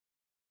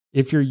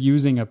if you're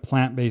using a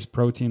plant-based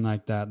protein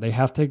like that, they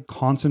have to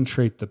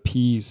concentrate the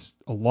peas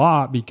a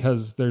lot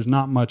because there's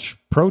not much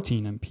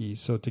protein in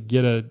peas. So to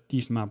get a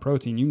decent amount of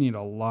protein, you need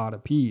a lot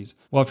of peas.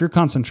 Well, if you're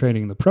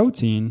concentrating the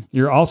protein,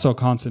 you're also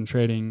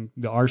concentrating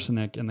the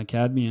arsenic and the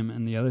cadmium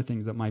and the other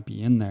things that might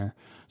be in there.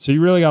 So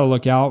you really got to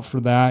look out for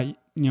that.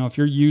 You know, if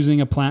you're using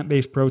a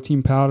plant-based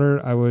protein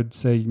powder, I would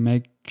say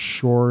make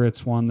sure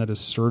it's one that is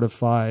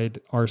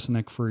certified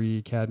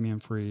arsenic-free,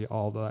 cadmium-free,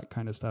 all that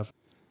kind of stuff.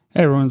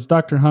 Hey everyone, it's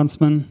Dr.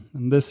 Huntsman,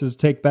 and this is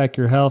Take Back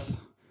Your Health.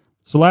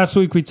 So last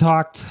week we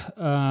talked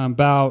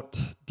about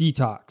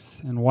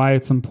detox and why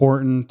it's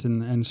important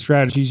and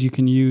strategies you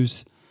can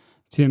use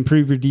to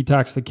improve your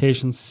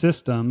detoxification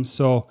system.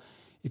 So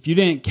if you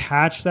didn't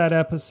catch that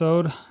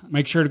episode,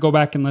 make sure to go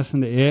back and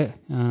listen to it.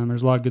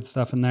 There's a lot of good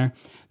stuff in there.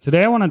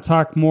 Today I want to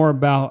talk more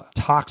about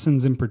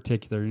toxins in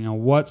particular, you know,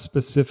 what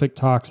specific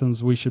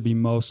toxins we should be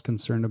most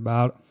concerned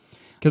about.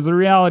 Because the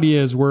reality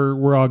is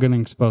we're all getting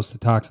exposed to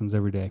toxins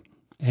every day.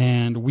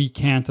 And we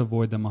can't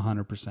avoid them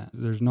 100%.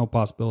 There's no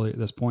possibility at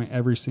this point.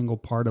 Every single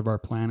part of our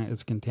planet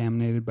is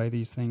contaminated by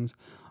these things.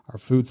 Our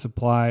food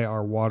supply,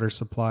 our water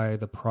supply,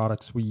 the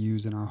products we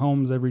use in our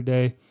homes every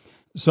day.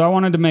 So I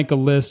wanted to make a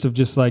list of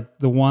just like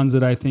the ones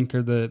that I think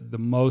are the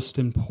most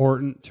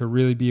important to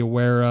really be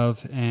aware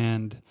of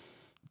and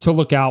to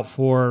look out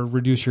for,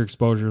 reduce your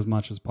exposure as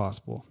much as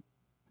possible.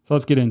 So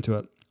let's get into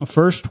it. The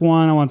first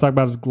one I want to talk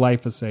about is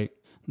glyphosate.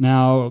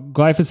 Now,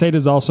 glyphosate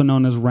is also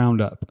known as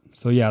Roundup.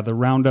 So yeah, the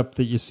Roundup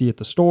that you see at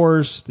the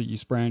stores, that you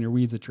spray on your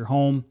weeds at your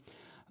home,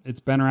 it's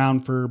been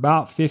around for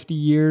about 50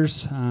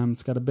 years.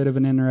 It's got a bit of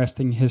an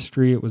interesting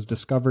history. It was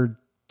discovered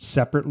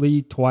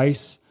separately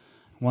twice,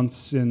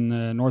 once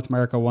in North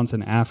America, once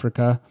in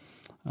Africa.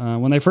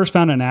 When they first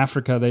found it in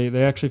Africa,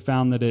 they actually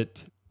found that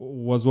it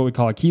was what we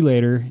call a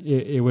chelator.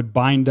 It would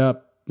bind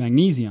up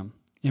magnesium,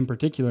 in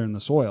particular in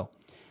the soil.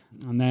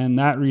 And then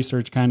that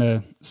research kind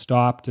of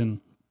stopped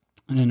and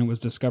it was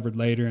discovered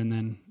later and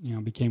then, you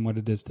know, became what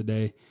it is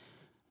today.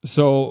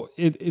 So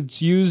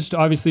it's used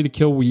obviously to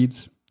kill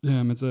weeds.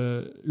 It's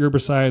a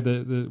herbicide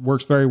that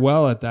works very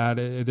well at that.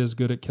 It is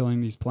good at killing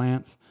these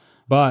plants,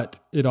 but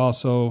it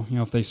also, you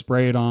know, if they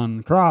spray it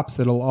on crops,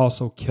 it'll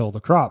also kill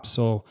the crops.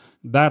 So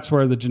that's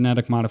where the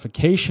genetic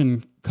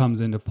modification comes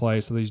into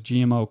play. So these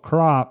GMO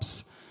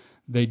crops,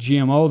 they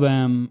GMO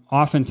them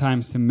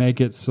oftentimes to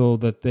make it so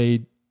that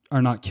they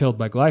are not killed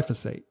by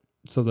glyphosate,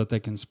 so that they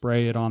can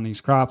spray it on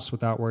these crops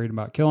without worrying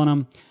about killing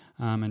them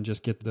and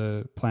just get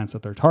the plants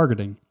that they're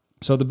targeting.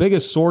 So the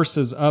biggest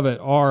sources of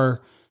it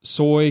are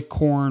soy,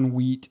 corn,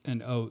 wheat,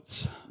 and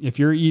oats. If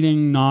you're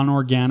eating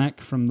non-organic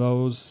from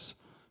those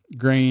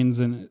grains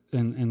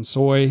and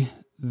soy,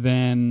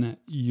 then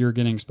you're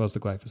getting exposed to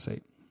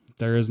glyphosate.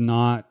 There is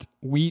not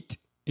wheat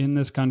in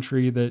this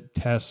country that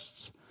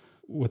tests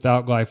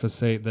without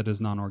glyphosate that is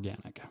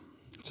non-organic.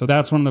 So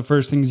that's one of the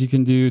first things you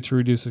can do to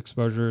reduce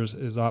exposures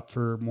is opt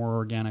for more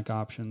organic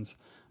options,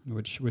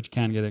 which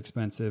can get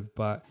expensive,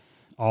 but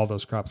all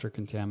those crops are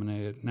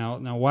contaminated. Now,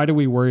 why do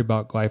we worry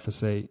about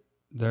glyphosate?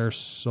 There are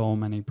so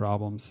many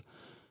problems.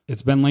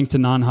 It's been linked to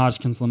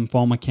non-Hodgkin's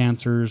lymphoma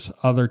cancers,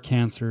 other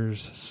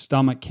cancers,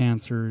 stomach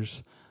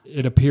cancers.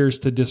 It appears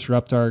to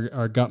disrupt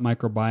our gut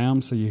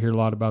microbiome, so you hear a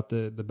lot about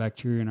the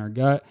bacteria in our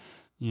gut.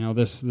 You know,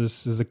 this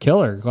is a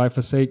killer.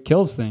 Glyphosate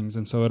kills things,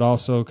 and so it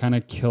also kind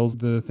of kills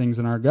the things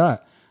in our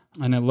gut.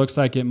 And it looks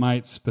like it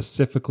might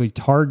specifically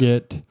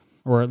target,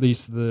 or at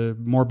least the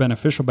more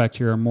beneficial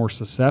bacteria are more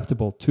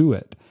susceptible to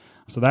it.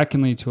 So that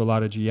can lead to a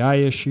lot of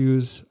GI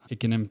issues. It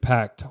can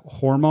impact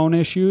hormone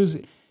issues.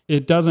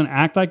 It doesn't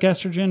act like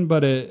estrogen,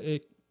 but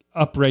it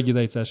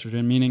upregulates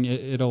estrogen, meaning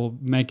it'll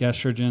make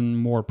estrogen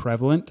more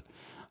prevalent,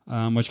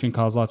 which can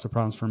cause lots of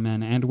problems for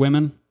men and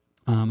women.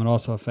 It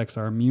also affects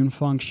our immune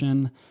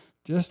function.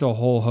 Just a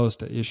whole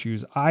host of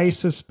issues. I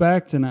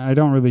suspect, and I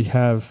don't really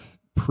have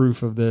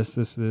proof of this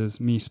is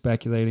me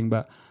speculating,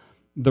 but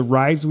the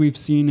rise we've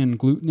seen in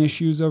gluten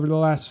issues over the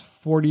last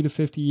 40 to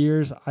 50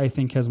 years, I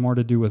think has more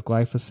to do with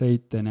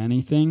glyphosate than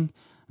anything.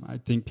 I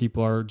think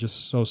people are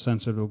just so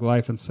sensitive to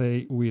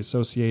glyphosate. We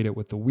associate it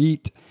with the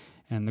wheat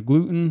and the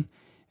gluten,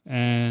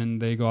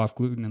 and they go off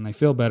gluten and they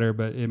feel better,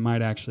 but it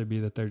might actually be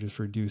that they're just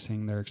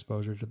reducing their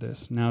exposure to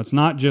this. Now, it's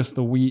not just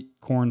the wheat,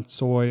 corn,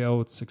 soy,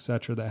 oats,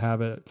 etc. that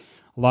have it.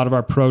 A lot of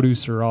our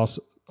produce are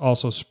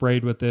also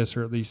sprayed with this,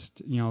 or at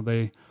least, you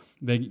know,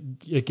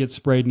 it gets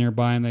sprayed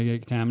nearby and they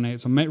get contaminated.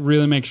 So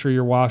really make sure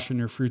you're washing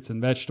your fruits and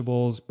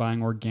vegetables,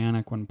 buying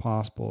organic when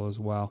possible as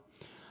well.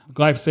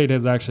 Glyphosate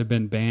has actually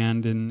been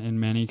banned in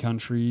many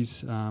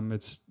countries.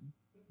 It's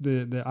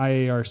the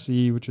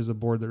IARC, which is a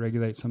board that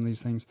regulates some of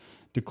these things,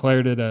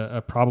 declared it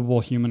a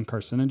probable human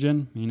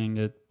carcinogen, meaning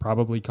it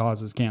probably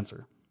causes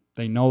cancer.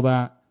 They know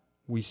that.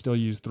 We still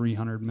use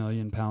 300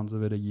 million pounds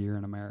of it a year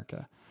in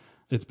America.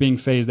 It's being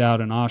phased out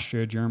in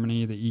Austria,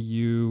 Germany, the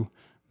EU.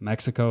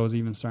 Mexico is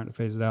even starting to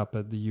phase it out,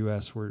 but the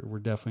U.S., we're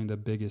definitely the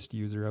biggest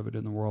user of it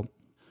in the world.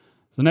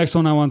 The next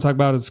one I want to talk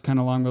about is kind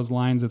of along those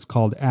lines. It's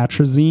called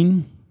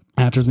atrazine.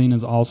 Atrazine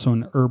is also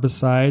an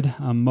herbicide,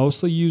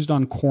 mostly used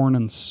on corn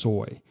and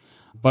soy,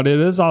 but it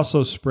is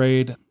also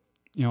sprayed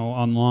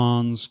on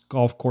lawns,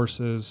 golf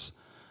courses,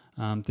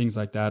 things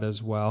like that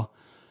as well.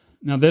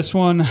 Now this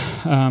one,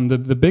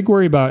 the big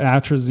worry about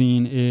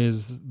atrazine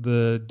is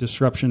the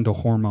disruption to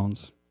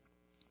hormones.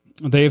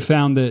 They've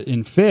found that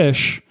in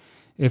fish,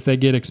 if they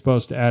get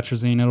exposed to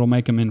atrazine, it'll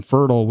make them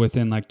infertile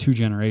within like 2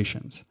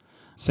 generations.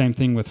 Same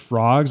thing with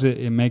frogs.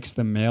 It makes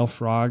the male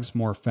frogs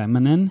more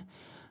feminine.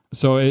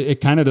 So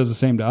it kind of does the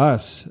same to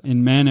us.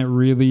 In men, it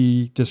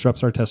really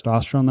disrupts our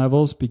testosterone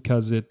levels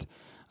because it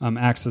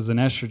acts as an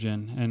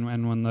estrogen.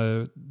 And when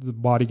the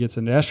body gets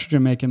into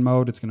estrogen making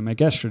mode, it's going to make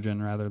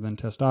estrogen rather than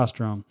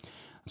testosterone.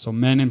 So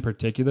men in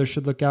particular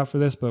should look out for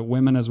this, but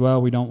women as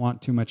well. We don't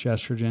want too much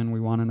estrogen. We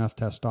want enough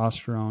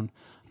testosterone.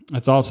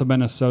 It's also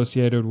been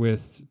associated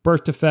with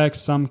birth defects,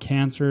 some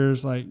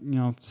cancers, like,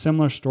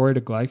 similar story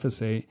to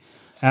glyphosate.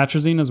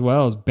 Atrazine as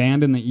well is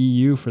banned in the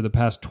EU for the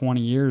past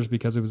 20 years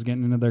because it was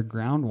getting into their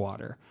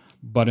groundwater.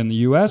 But in the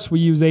US,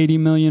 we use 80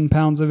 million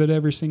pounds of it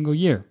every single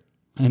year.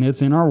 And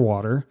it's in our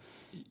water.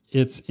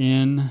 It's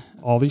in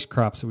all these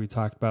crops that we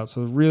talked about.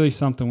 So really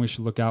something we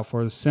should look out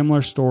for. A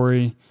similar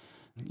story.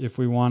 If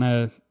we want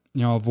to,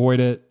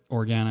 avoid it,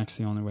 organic's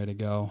the only way to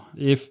go.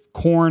 If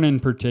corn in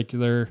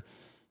particular,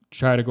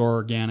 try to go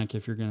organic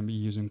if you're going to be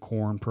using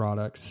corn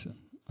products.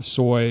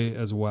 Soy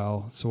as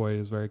well. Soy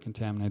is very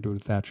contaminated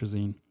with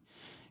atrazine.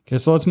 Okay,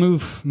 so let's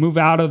move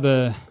out of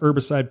the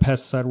herbicide,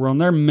 pesticide world.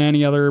 And there are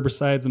many other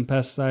herbicides and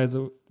pesticides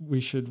that we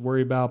should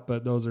worry about,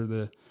 but those are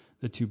the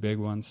 2 big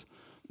ones.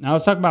 Now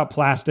let's talk about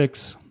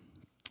plastics.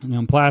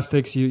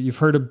 Plastics, you've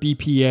heard of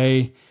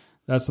BPA.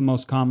 That's the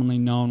most commonly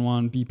known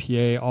one.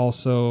 BPA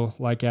also,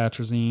 like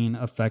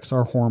atrazine, affects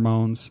our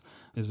hormones,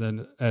 is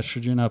an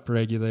estrogen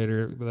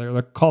upregulator.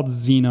 They're called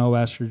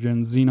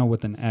xenoestrogens. Xeno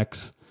with an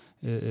X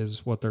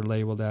is what they're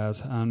labeled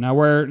as. Now,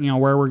 where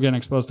we're getting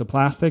exposed to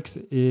plastics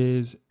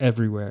is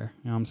everywhere.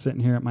 I'm sitting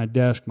here at my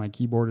desk. My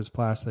keyboard is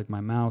plastic.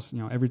 My mouse,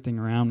 everything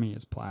around me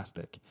is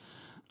plastic.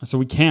 So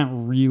we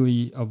can't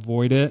really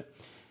avoid it.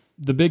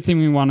 The big thing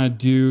we want to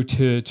do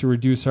to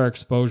reduce our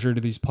exposure to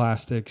these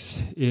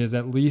plastics is,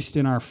 at least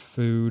in our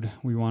food,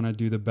 we want to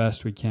do the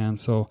best we can.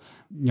 So,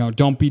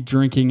 don't be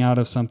drinking out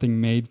of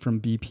something made from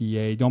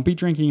BPA. Don't be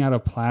drinking out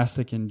of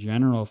plastic in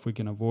general if we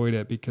can avoid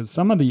it, because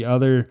some of the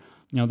other,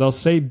 they'll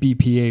say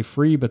BPA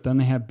free, but then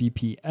they have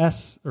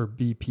BPS or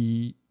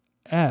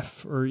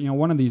BPF or,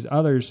 one of these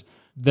others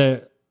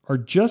that are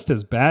just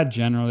as bad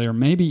generally, or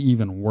maybe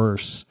even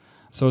worse.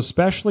 So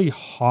especially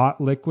hot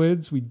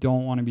liquids, we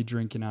don't want to be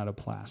drinking out of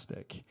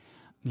plastic.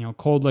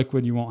 Cold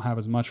liquid, you won't have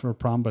as much of a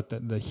problem, but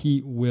the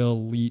heat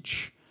will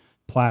leach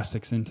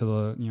plastics into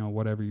the,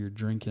 whatever you're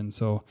drinking.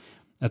 So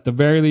at the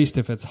very least,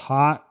 if it's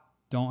hot,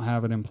 don't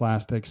have it in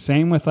plastic.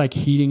 Same with like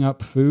heating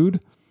up food.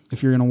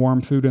 If you're going to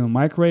warm food in the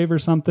microwave or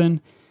something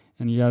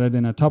and you got it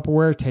in a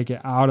Tupperware, take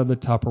it out of the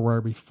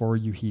Tupperware before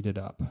you heat it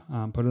up.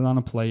 Put it on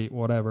a plate,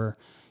 whatever.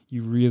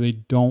 You really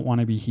don't want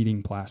to be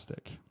heating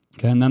plastic.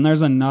 Okay, and then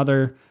there's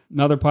another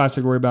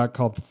plastic to worry about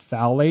called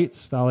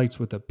phthalates. Phthalates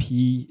with a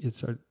P.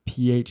 It's a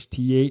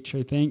PHTH,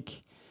 I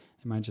think.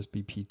 It might just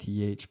be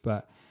PTH,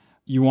 but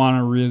you want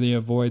to really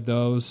avoid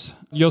those.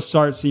 You'll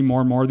start seeing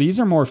more and more.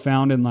 These are more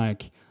found in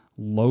like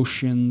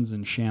lotions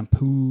and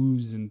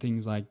shampoos and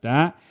things like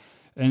that.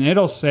 And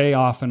it'll say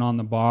often on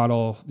the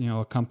bottle,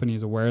 a company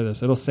is aware of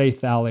this, it'll say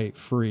phthalate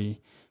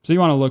free. So you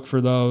want to look for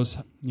those.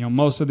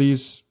 Most of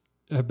these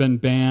have been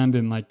banned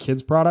in like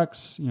kids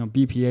products.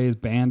 BPA is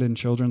banned in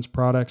children's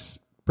products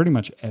pretty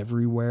much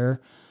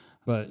everywhere.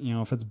 But,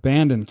 if it's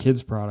banned in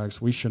kids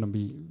products, we shouldn't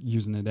be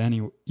using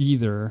it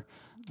either.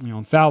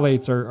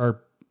 Phthalates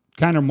are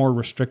kind of more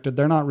restricted.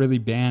 They're not really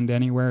banned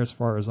anywhere as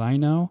far as I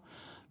know.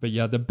 But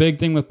yeah, the big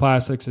thing with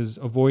plastics is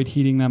avoid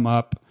heating them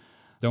up.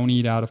 Don't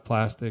eat out of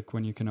plastic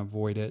when you can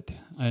avoid it.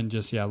 And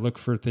just, look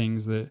for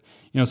things that,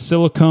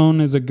 silicone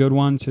is a good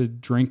one to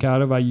drink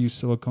out of. I use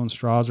silicone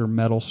straws or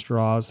metal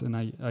straws, and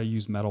I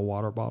use metal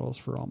water bottles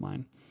for all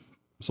mine.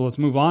 So let's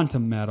move on to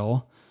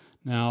metal.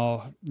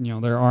 Now,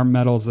 there are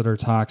metals that are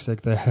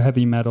toxic, the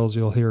heavy metals,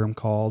 you'll hear them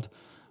called.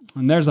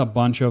 And there's a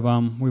bunch of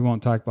them. We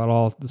won't talk about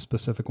all the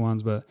specific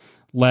ones, but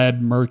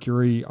lead,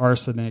 mercury,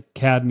 arsenic,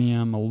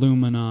 cadmium,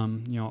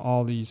 aluminum,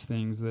 all these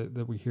things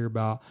that we hear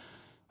about.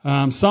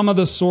 Some of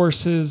the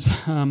sources,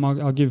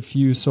 I'll give a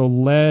few. So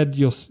lead,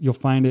 you'll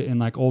find it in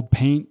like old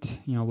paint,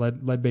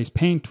 lead-based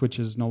paint, which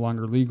is no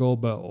longer legal,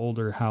 but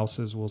older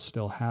houses will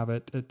still have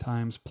it at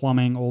times.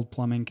 Old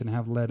plumbing can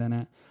have lead in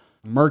it.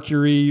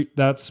 Mercury,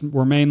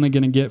 we're mainly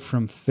going to get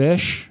from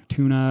fish.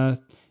 Tuna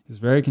is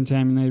very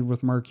contaminated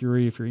with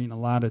mercury. If you're eating a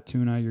lot of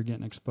tuna, you're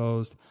getting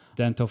exposed.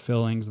 Dental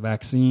fillings,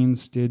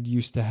 vaccines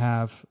used to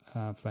have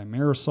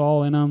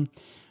thimerosal in them,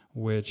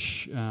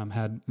 which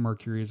had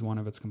mercury as one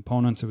of its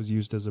components. It was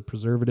used as a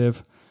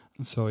preservative.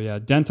 So yeah,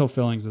 dental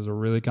fillings is a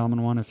really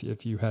common one.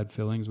 If you had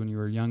fillings when you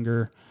were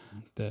younger,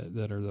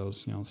 that are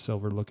those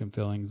silver looking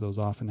fillings, those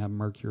often have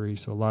mercury.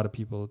 So a lot of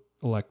people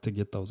elect to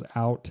get those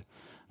out.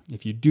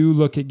 If you do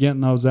look at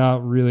getting those out,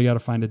 really got to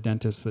find a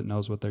dentist that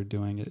knows what they're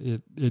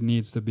doing. It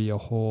needs to be a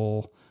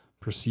whole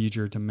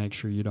procedure to make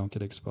sure you don't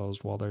get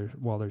exposed while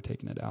they're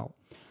taking it out.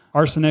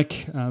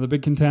 Arsenic, the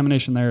big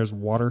contamination there is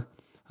water.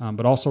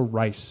 but also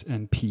rice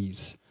and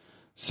peas.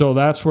 So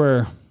that's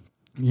where,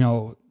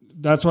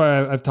 that's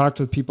why I've talked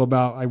with people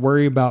about, I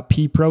worry about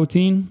pea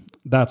protein.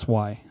 That's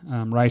why.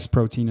 Rice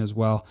protein as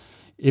well.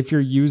 If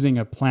you're using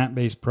a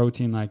plant-based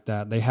protein like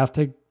that, they have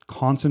to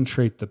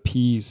concentrate the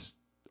peas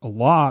a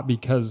lot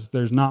because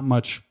there's not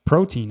much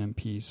protein in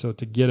peas. So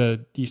to get a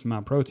decent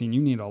amount of protein,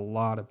 you need a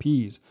lot of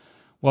peas.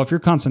 Well, if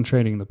you're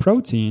concentrating the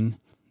protein,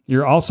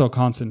 you're also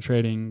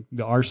concentrating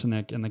the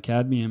arsenic and the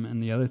cadmium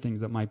and the other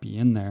things that might be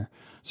in there.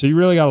 So you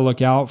really got to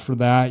look out for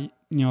that.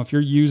 If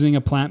you're using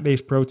a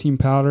plant-based protein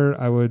powder,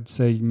 I would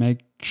say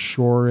make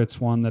sure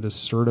it's one that is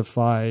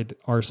certified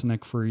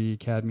arsenic-free,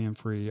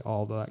 cadmium-free,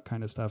 all that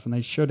kind of stuff. And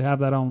they should have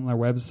that on their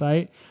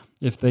website.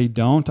 If they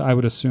don't, I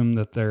would assume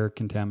that they're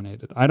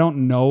contaminated. I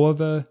don't know of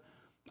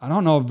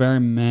very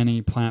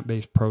many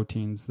plant-based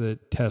proteins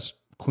that test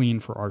clean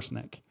for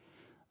arsenic.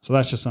 So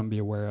that's just something to be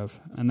aware of.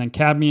 And then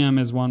cadmium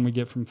is one we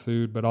get from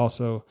food, but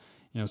also,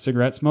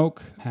 cigarette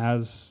smoke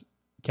has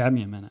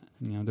cadmium in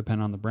it,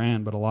 depending on the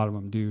brand, but a lot of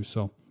them do.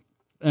 So,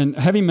 and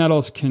heavy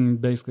metals can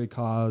basically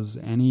cause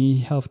any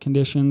health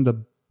condition.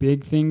 The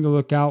big thing to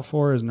look out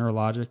for is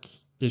neurologic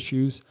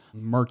issues.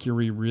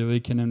 Mercury really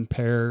can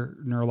impair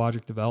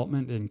neurologic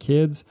development in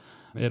kids.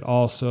 It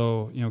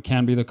also,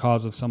 can be the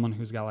cause of someone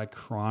who's got like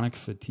chronic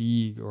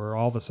fatigue, or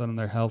all of a sudden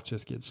their health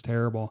just gets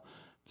terrible.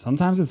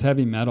 Sometimes it's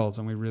heavy metals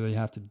and we really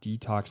have to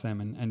detox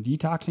them. And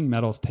detoxing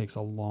metals takes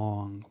a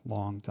long,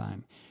 long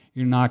time.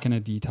 You're not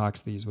going to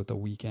detox these with a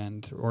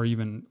weekend or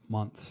even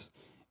months.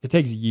 It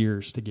takes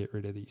years to get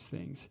rid of these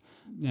things.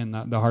 And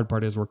the hard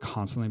part is we're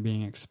constantly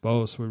being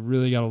exposed. So we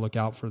really got to look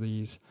out for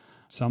these.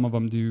 Some of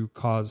them do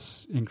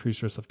cause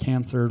increased risk of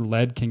cancer.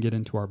 Lead can get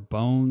into our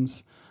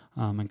bones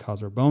and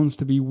cause our bones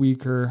to be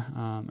weaker.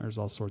 There's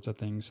all sorts of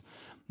things.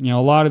 A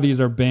lot of these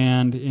are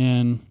banned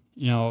in,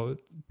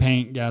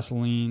 paint,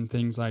 gasoline,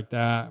 things like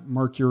that.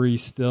 Mercury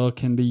still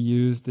can be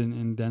used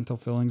in dental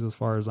fillings as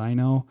far as I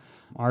know.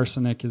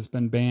 Arsenic has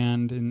been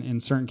banned in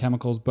certain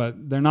chemicals,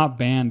 but they're not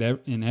banned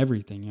in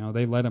everything.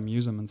 They let them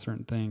use them in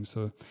certain things,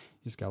 so you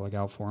just got to look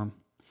out for them.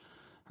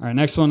 All right,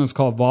 next one is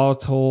called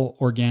volatile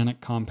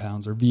organic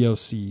compounds, or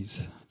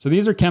VOCs. So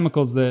these are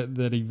chemicals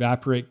that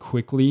evaporate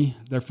quickly.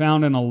 They're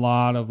found in a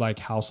lot of like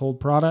household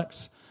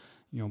products.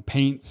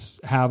 Paints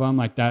have them.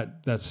 Like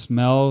that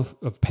smell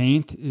of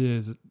paint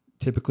is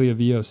typically a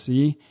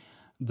VOC.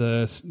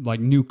 The like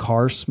new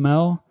car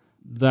smell,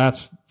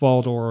 that's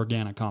volatile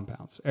organic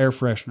compounds. Air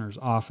fresheners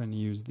often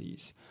use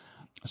these.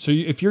 So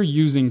if you're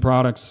using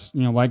products,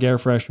 like air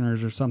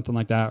fresheners or something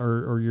like that,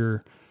 or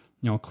you're,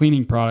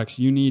 cleaning products,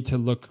 you need to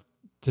look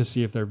to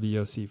see if they're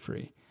VOC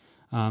free.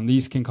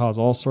 These can cause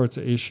all sorts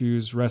of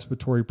issues: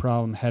 respiratory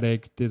problem,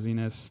 headache,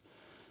 dizziness,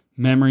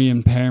 memory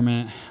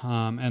impairment,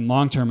 and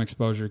long-term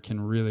exposure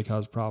can really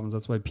cause problems.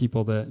 That's why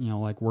people that,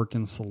 like work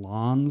in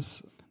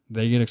salons,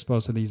 they get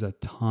exposed to these a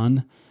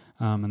ton.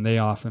 And they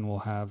often will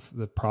have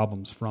the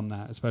problems from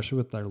that, especially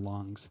with their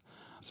lungs.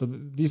 So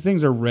these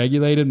things are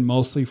regulated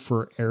mostly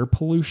for air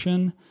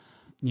pollution,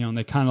 and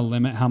they kind of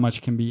limit how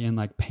much can be in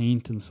like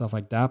paint and stuff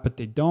like that, but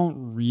they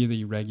don't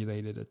really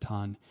regulate it a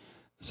ton.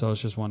 So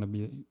it's just one to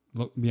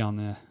be on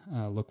the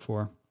look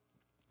for.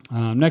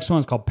 Next one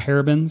is called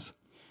parabens.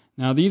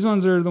 Now these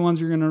ones are the ones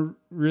you're going to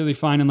really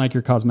find in like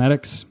your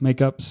cosmetics,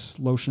 makeups,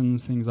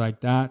 lotions, things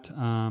like that.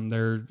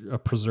 They're a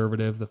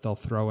preservative that they'll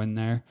throw in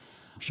there.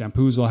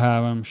 Shampoos will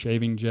have them,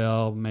 shaving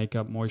gel,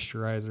 makeup,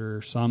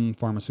 moisturizer, some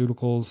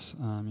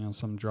pharmaceuticals,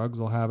 some drugs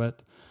will have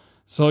it.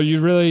 So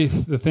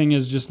the thing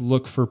is just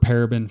look for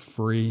paraben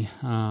free.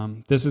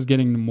 This is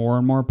getting more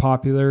and more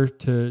popular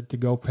to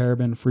go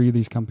paraben free.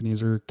 These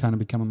companies are kind of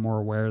becoming more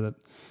aware that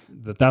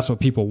that's what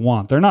people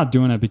want. They're not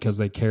doing it because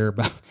they care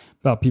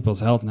about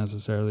people's health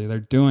necessarily. They're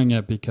doing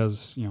it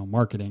because,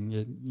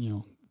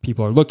 marketing,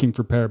 people are looking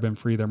for paraben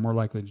free. They're more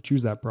likely to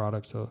choose that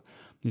product. So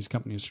these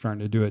companies are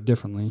starting to do it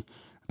differently.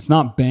 It's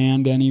not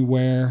banned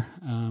anywhere,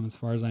 as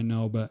far as I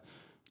know, but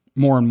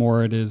more and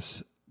more it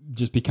is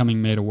just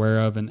becoming made aware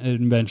of, and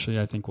eventually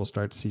I think we'll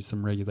start to see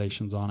some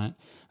regulations on it.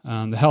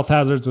 The health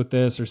hazards with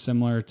this are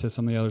similar to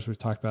some of the others we've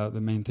talked about.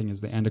 The main thing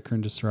is the endocrine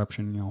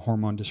disruption,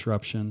 hormone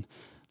disruption.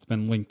 It's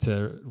been linked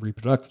to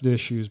reproductive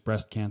issues,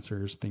 breast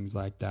cancers, things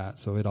like that.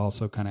 So it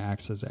also kind of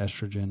acts as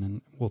estrogen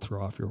and will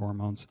throw off your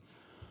hormones.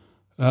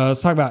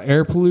 Let's talk about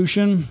air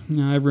pollution.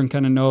 Everyone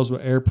kind of knows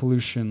what air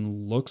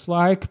pollution looks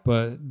like,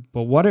 but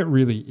what it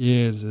really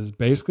is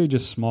basically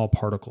just small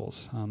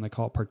particles. They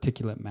call it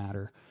particulate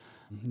matter.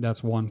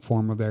 That's one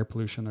form of air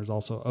pollution. There's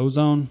also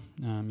ozone.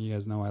 You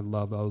guys know I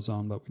love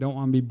ozone, but we don't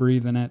want to be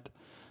breathing it.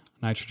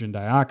 Nitrogen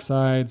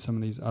dioxide, some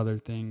of these other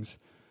things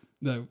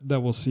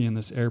that we'll see in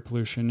this air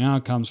pollution. Now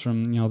it comes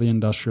from the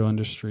industrial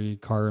industry,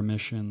 car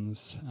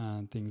emissions,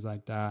 things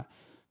like that.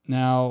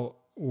 Now,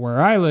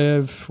 where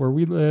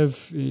we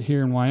live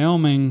here in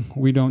Wyoming,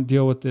 we don't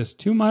deal with this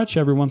too much.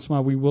 Every once in a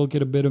while, we will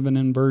get a bit of an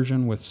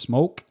inversion with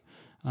smoke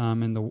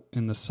in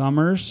the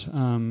summers,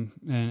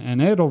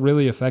 and it'll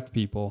really affect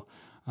people.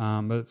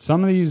 But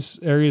some of these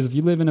areas, if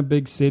you live in a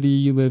big city,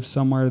 you live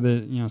somewhere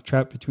that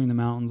trapped between the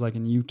mountains, like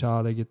in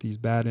Utah, they get these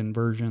bad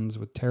inversions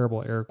with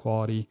terrible air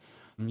quality.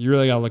 You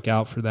really got to look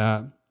out for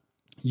that.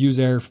 Use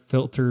air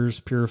filters,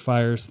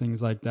 purifiers,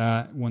 things like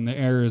that. When the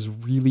air is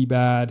really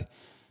bad,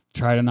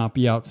 try to not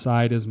be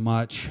outside as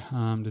much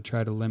to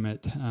try to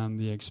limit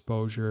the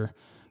exposure.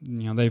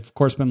 They've of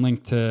course been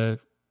linked to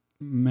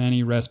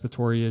many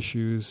respiratory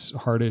issues,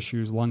 heart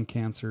issues, lung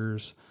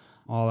cancers,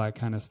 all that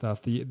kind of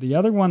stuff. The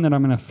other one that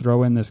I'm going to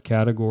throw in this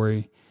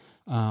category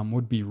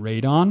would be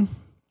radon.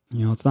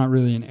 It's not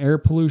really an air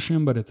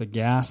pollution, but it's a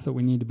gas that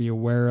we need to be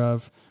aware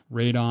of.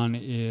 Radon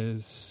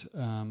is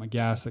a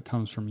gas that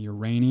comes from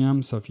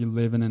uranium. So if you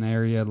live in an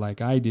area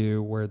like I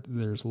do where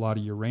there's a lot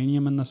of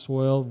uranium in the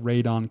soil,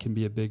 radon can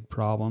be a big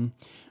problem.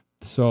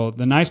 So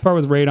the nice part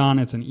with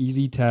radon, it's an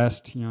easy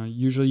test.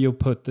 Usually you'll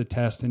put the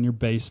test in your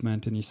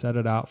basement and you set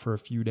it out for a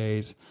few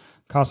days. It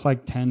costs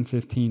like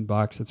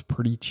 $10-15. It's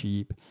pretty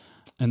cheap.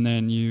 And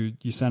then you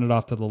send it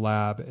off to the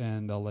lab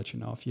and they'll let you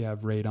know if you have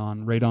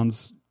radon.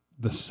 Radon's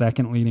the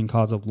second leading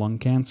cause of lung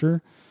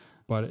cancer,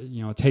 but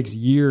it takes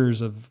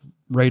years of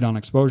radon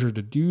exposure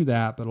to do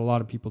that, but a lot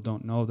of people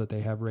don't know that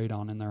they have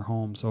radon in their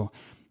home. So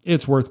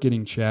it's worth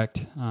getting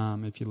checked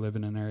if you live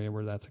in an area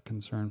where that's a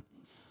concern.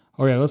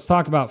 Okay, let's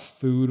talk about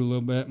food a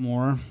little bit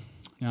more.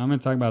 I'm going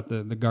to talk about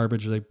the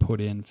garbage they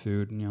put in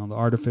food, the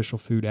artificial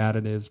food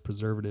additives,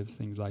 preservatives,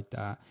 things like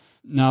that.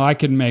 Now, I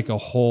could make a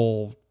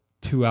whole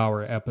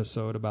 2-hour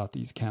episode about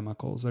these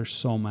chemicals. There's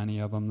so many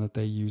of them that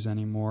they use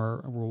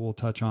anymore. We'll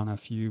touch on a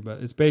few,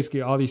 but it's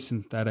basically all these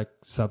synthetic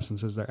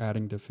substances they're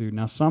adding to food.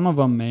 Now, some of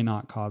them may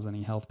not cause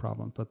any health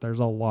problems, but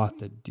there's a lot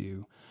that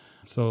do.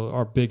 So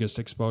our biggest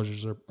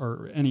exposures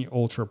are any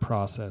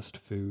ultra-processed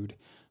food,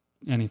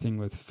 anything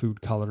with food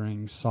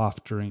coloring,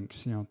 soft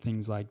drinks,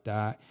 things like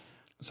that.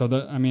 So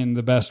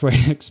the best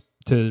way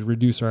to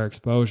reduce our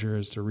exposure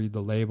is to read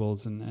the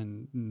labels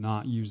and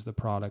not use the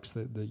products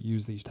that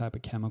use these type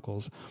of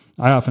chemicals.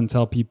 I often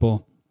tell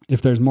people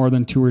if there's more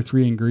than 2 or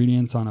 3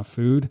 ingredients on a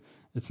food,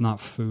 it's not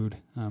food.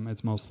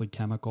 It's mostly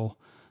chemical,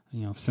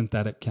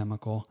 synthetic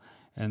chemical.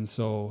 And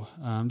so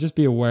just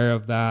be aware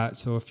of that.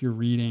 So if you're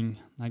reading,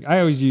 like I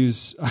always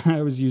use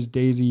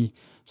Daisy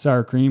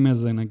sour cream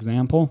as an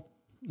example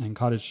and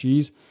cottage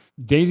cheese.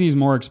 Daisy is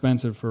more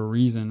expensive for a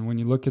reason. When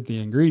you look at the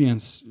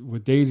ingredients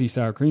with Daisy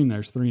sour cream,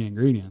 there's 3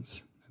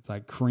 ingredients. It's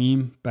like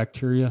cream,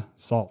 bacteria,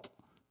 salt.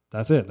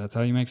 That's it. That's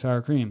how you make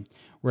sour cream.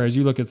 Whereas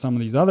you look at some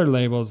of these other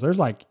labels, there's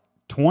like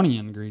 20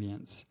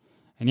 ingredients.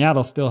 And yeah,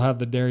 it'll still have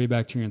the dairy,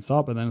 bacteria, and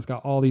salt, but then it's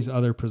got all these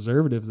other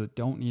preservatives that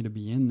don't need to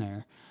be in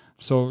there.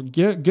 So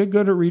get good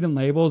at reading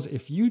labels.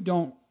 If you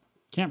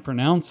can't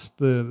pronounce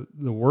the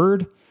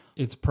word,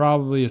 it's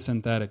probably a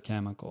synthetic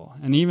chemical.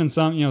 And even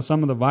some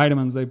of the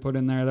vitamins they put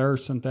in there, they're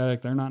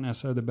synthetic. They're not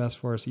necessarily the best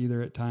for us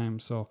either at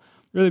times. So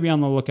really be on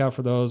the lookout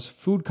for those.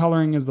 Food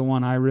coloring is the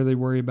one I really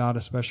worry about,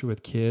 especially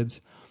with kids.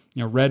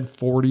 Red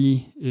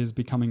 40 is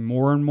becoming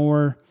more and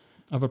more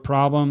of a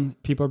problem.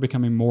 People are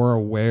becoming more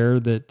aware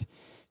that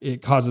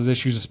it causes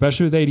issues,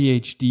 especially with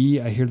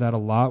ADHD. I hear that a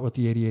lot with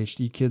the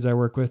ADHD kids I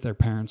work with. Their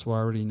parents will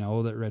already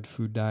know that red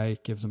food dye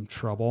gives them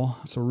trouble.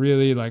 So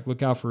really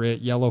look out for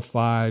it. Yellow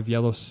 5,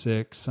 yellow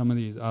 6, some of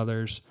these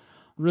others.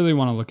 Really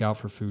want to look out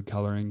for food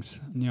colorings.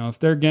 If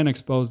they're getting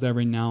exposed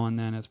every now and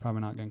then, it's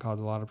probably not going to cause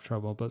a lot of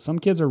trouble. But some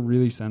kids are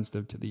really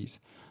sensitive to these.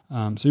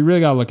 So you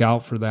really got to look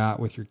out for that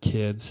with your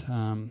kids.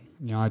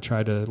 I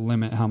try to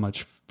limit how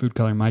much food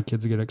coloring my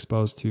kids get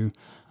exposed to.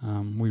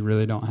 We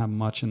really don't have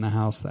much in the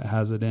house that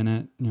has it in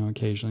it.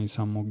 Occasionally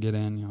some will get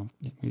in.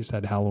 We just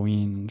had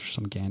Halloween and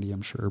some candy,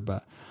 I'm sure,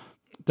 but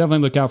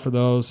definitely look out for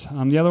those.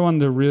 The other one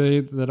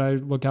that I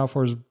look out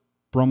for is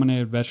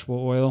brominated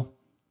vegetable oil.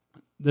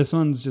 This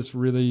one's just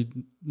really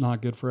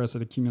not good for us.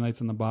 It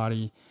accumulates in the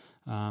body.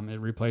 It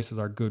replaces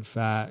our good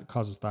fat,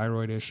 causes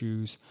thyroid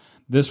issues.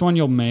 This one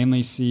you'll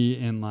mainly see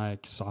in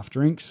soft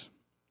drinks.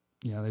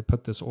 Yeah, they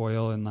put this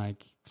oil in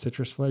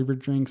citrus flavored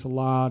drinks a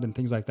lot and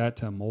things like that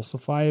to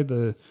emulsify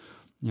the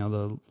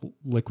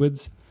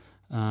liquids.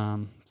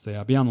 So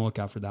yeah, be on the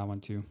lookout for that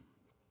one too.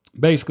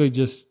 Basically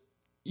just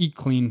eat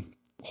clean,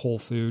 whole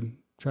food.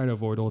 Try to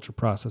avoid ultra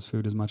processed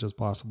food as much as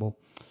possible.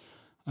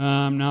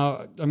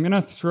 Now I'm going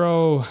to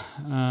throw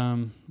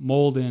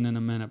mold in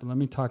a minute, but let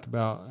me talk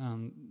about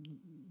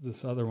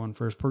this other one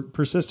first.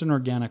 Persistent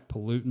organic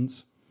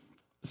pollutants.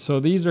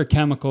 So these are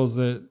chemicals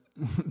that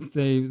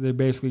they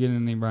basically get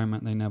into the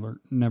environment and they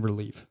never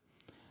leave.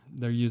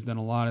 They're used in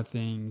a lot of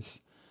things.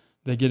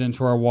 They get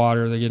into our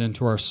water, they get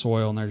into our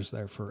soil, and they're just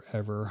there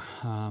forever.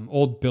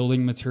 Old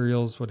building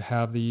materials would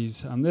have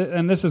these.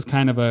 And this is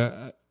kind of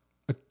a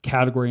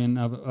category in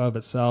of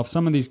itself.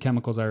 Some of these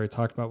chemicals I already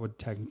talked about would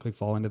technically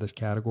fall into this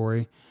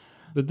category.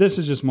 But this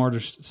is just more to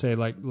say,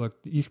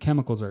 look, these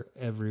chemicals are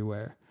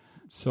everywhere.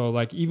 So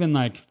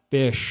even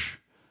fish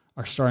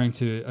are starting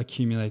to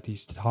accumulate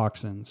these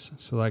toxins.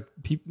 So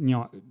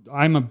people,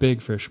 I'm a big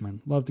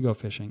fisherman, love to go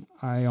fishing.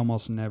 I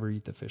almost never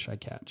eat the fish I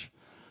catch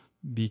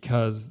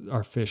because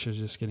our fish is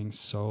just getting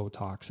so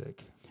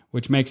toxic,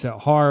 which makes it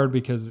hard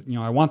because,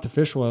 I want the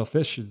fish oil.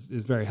 Fish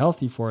is very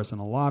healthy for us in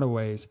a lot of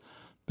ways,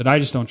 but I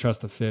just don't trust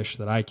the fish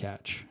that I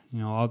catch.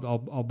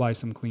 I'll buy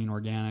some clean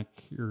organic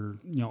or,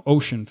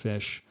 ocean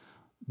fish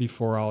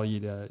before I'll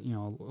eat a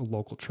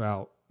local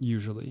trout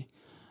usually.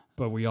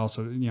 But we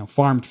also,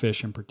 farmed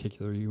fish in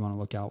particular, you want to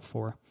look out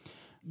for.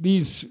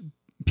 These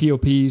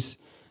POPs,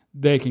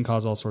 they can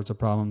cause all sorts of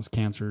problems,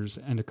 cancers,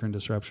 endocrine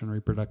disruption,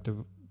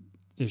 reproductive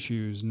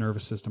issues,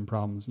 nervous system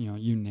problems,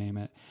 you name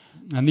it.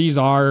 And these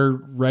are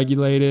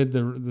regulated,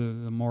 the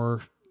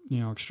more,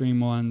 extreme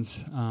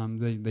ones,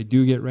 they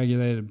do get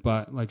regulated,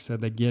 but like I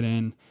said, they get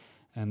in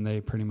and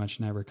they pretty much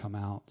never come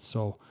out.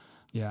 So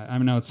yeah, I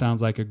know it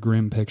sounds like a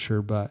grim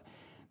picture, but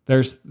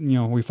there's,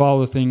 we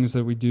follow the things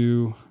that we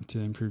do to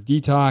improve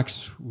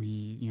detox.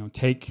 We,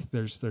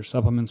 there's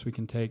supplements we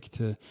can take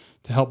to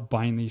help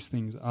bind these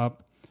things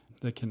up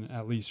that can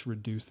at least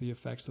reduce the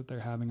effects that they're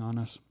having on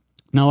us.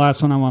 Now,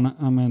 last one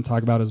I'm going to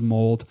talk about is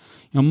mold.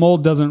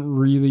 Mold doesn't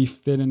really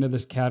fit into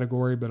this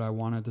category, but I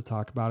wanted to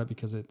talk about it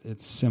because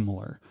it's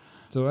similar.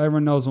 So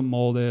everyone knows what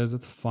mold is.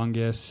 It's a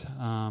fungus,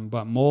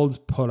 but molds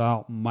put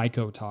out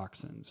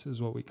mycotoxins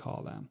is what we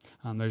call them.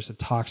 There's a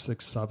toxic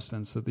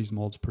substance that these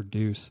molds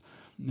produce.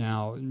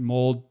 Now,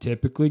 mold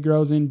typically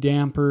grows in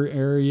damper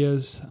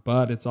areas,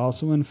 but it's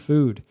also in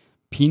food.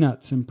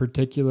 Peanuts in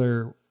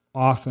particular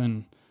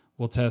often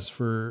will test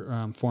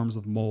for forms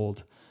of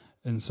mold.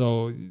 And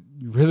so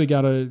you really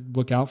got to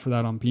look out for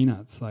that on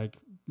peanuts. Like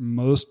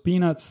most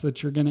peanuts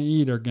that you're going to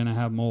eat are going to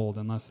have mold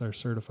unless they're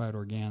certified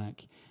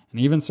organic. And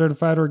even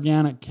certified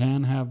organic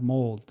can have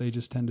mold. They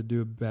just tend to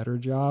do a better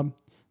job,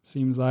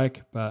 seems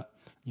like. But,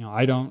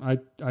 I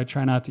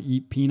try not to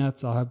eat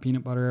peanuts. I'll have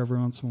peanut butter every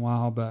once in a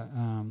while, but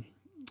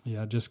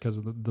just because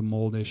of the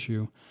mold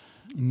issue.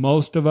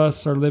 Most of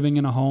us are living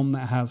in a home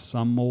that has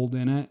some mold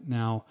in it.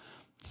 Now,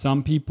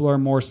 some people are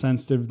more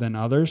sensitive than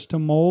others to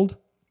mold.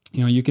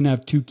 You can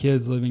have two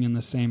kids living in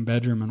the same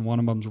bedroom and one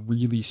of them's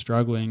really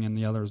struggling and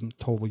the other is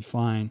totally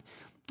fine.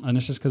 And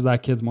it's just because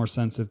that kid's more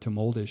sensitive to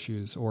mold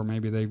issues, or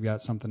maybe they've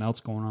got something else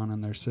going on in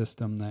their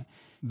system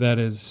that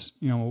is,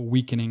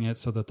 weakening it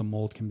so that the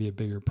mold can be a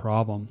bigger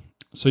problem.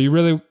 So you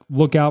really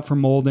look out for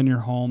mold in your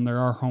home. There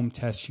are home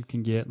tests you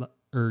can get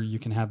or you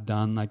can have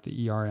done, like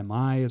the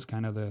ERMI is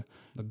kind of the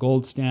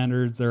gold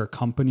standards. There are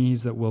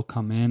companies that will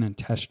come in and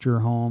test your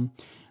home.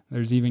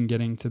 There's even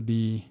getting to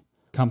be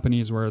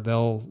companies where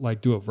they'll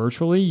do it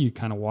virtually. You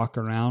kind of walk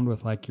around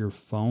with your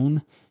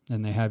phone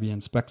and they have you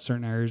inspect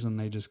certain areas and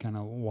they just kind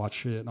of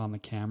watch it on the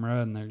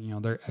camera and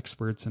they're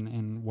experts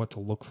in what to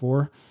look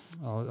for.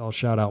 I'll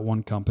shout out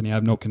one company. I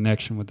have no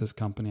connection with this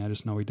company. I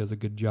just know he does a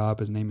good job.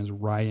 His name is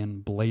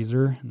Ryan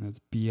Blaser and it's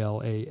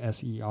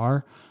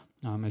Blaser.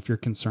 If you're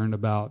concerned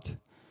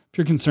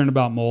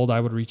about mold, I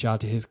would reach out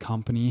to his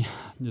company.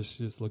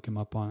 Just look him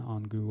up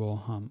on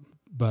Google.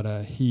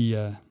 But he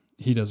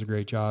does a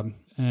great job.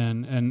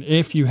 And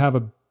if you have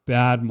a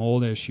bad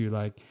mold issue,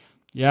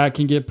 it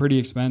can get pretty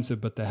expensive,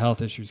 but the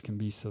health issues can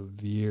be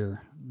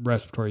severe.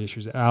 Respiratory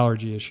issues,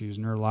 allergy issues,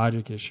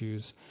 neurologic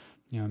issues,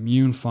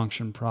 immune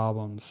function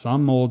problems.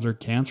 Some molds are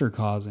cancer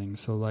causing.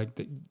 So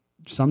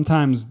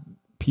sometimes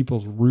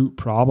people's root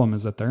problem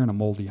is that they're in a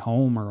moldy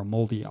home or a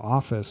moldy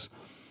office.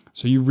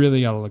 So you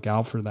really got to look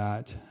out for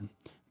that.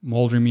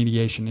 Mold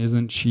remediation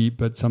isn't cheap,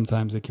 but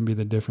sometimes it can be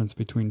the difference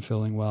between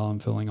feeling well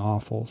and feeling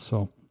awful.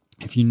 So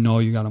if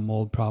you got a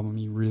mold problem,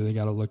 you really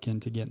got to look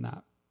into getting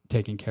that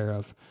taken care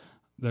of.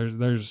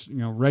 There's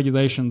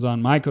regulations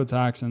on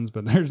mycotoxins,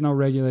 but there's no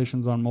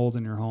regulations on mold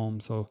in your home.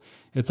 So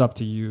it's up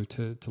to you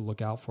to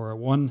look out for it.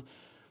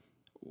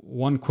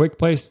 One quick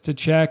place to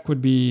check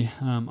would be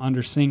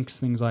under sinks,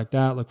 things like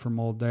that. Look for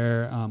mold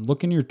there.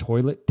 Look in your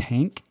toilet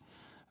tank.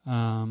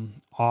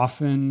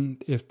 Often,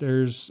 if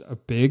there's a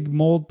big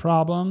mold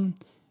problem,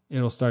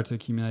 it'll start to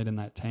accumulate in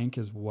that tank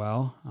as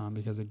well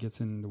because it gets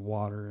into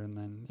water and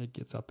then it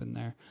gets up in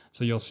there.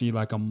 So you'll see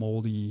a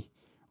moldy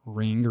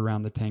ring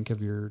around the tank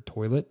of your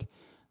toilet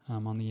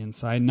on the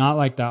inside. Not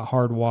like that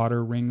hard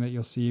water ring that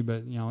you'll see,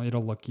 but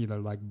it'll look either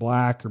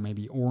black or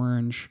maybe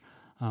orange.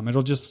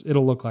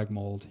 It'll look like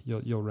mold.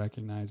 You'll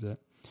recognize it.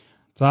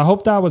 So I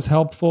hope that was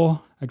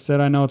helpful. Like I said,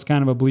 I know it's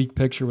kind of a bleak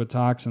picture with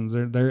toxins.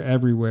 They're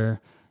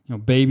everywhere.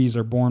 Babies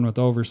are born with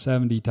over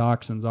 70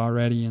 toxins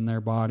already in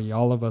their body.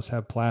 All of us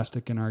have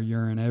plastic in our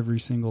urine every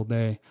single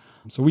day.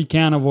 So we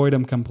can't avoid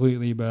them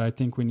completely, but I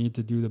think we need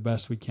to do the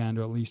best we can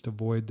to at least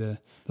avoid the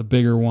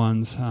bigger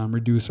ones,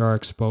 reduce our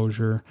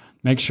exposure,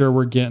 make sure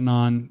we're getting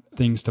on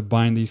things to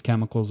bind these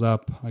chemicals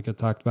up. Like I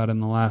talked about in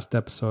the last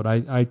episode,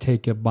 I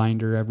take a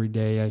binder every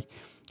day.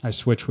 I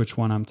switch which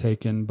one I'm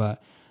taking,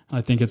 but I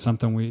think it's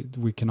something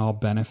we can all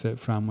benefit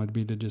from would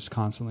be to just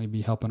constantly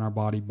be helping our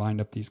body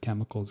bind up these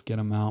chemicals, get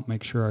them out,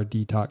 make sure our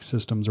detox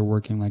systems are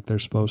working like they're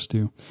supposed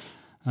to.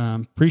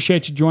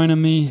 Appreciate you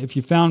joining me. If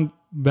you found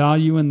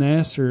value in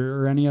this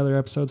or any other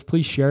episodes,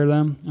 please share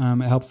them.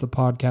 It helps the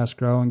podcast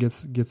grow and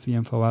gets the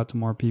info out to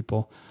more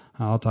people.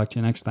 I'll talk to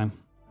you next time.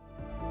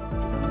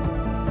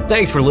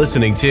 Thanks for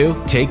listening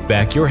to Take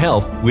Back Your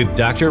Health with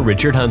Dr.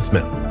 Richard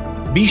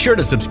Huntsman. Be sure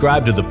to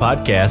subscribe to the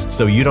podcast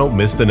so you don't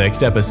miss the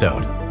next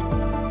episode.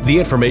 The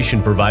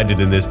information provided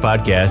in this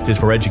podcast is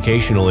for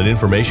educational and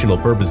informational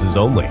purposes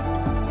only.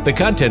 The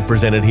content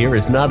presented here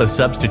is not a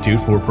substitute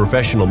for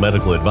professional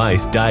medical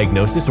advice,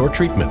 diagnosis, or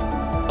treatment.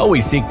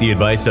 Always seek the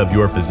advice of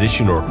your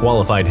physician or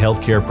qualified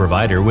healthcare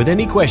provider with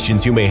any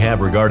questions you may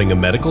have regarding a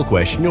medical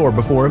question or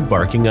before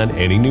embarking on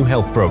any new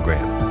health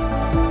program.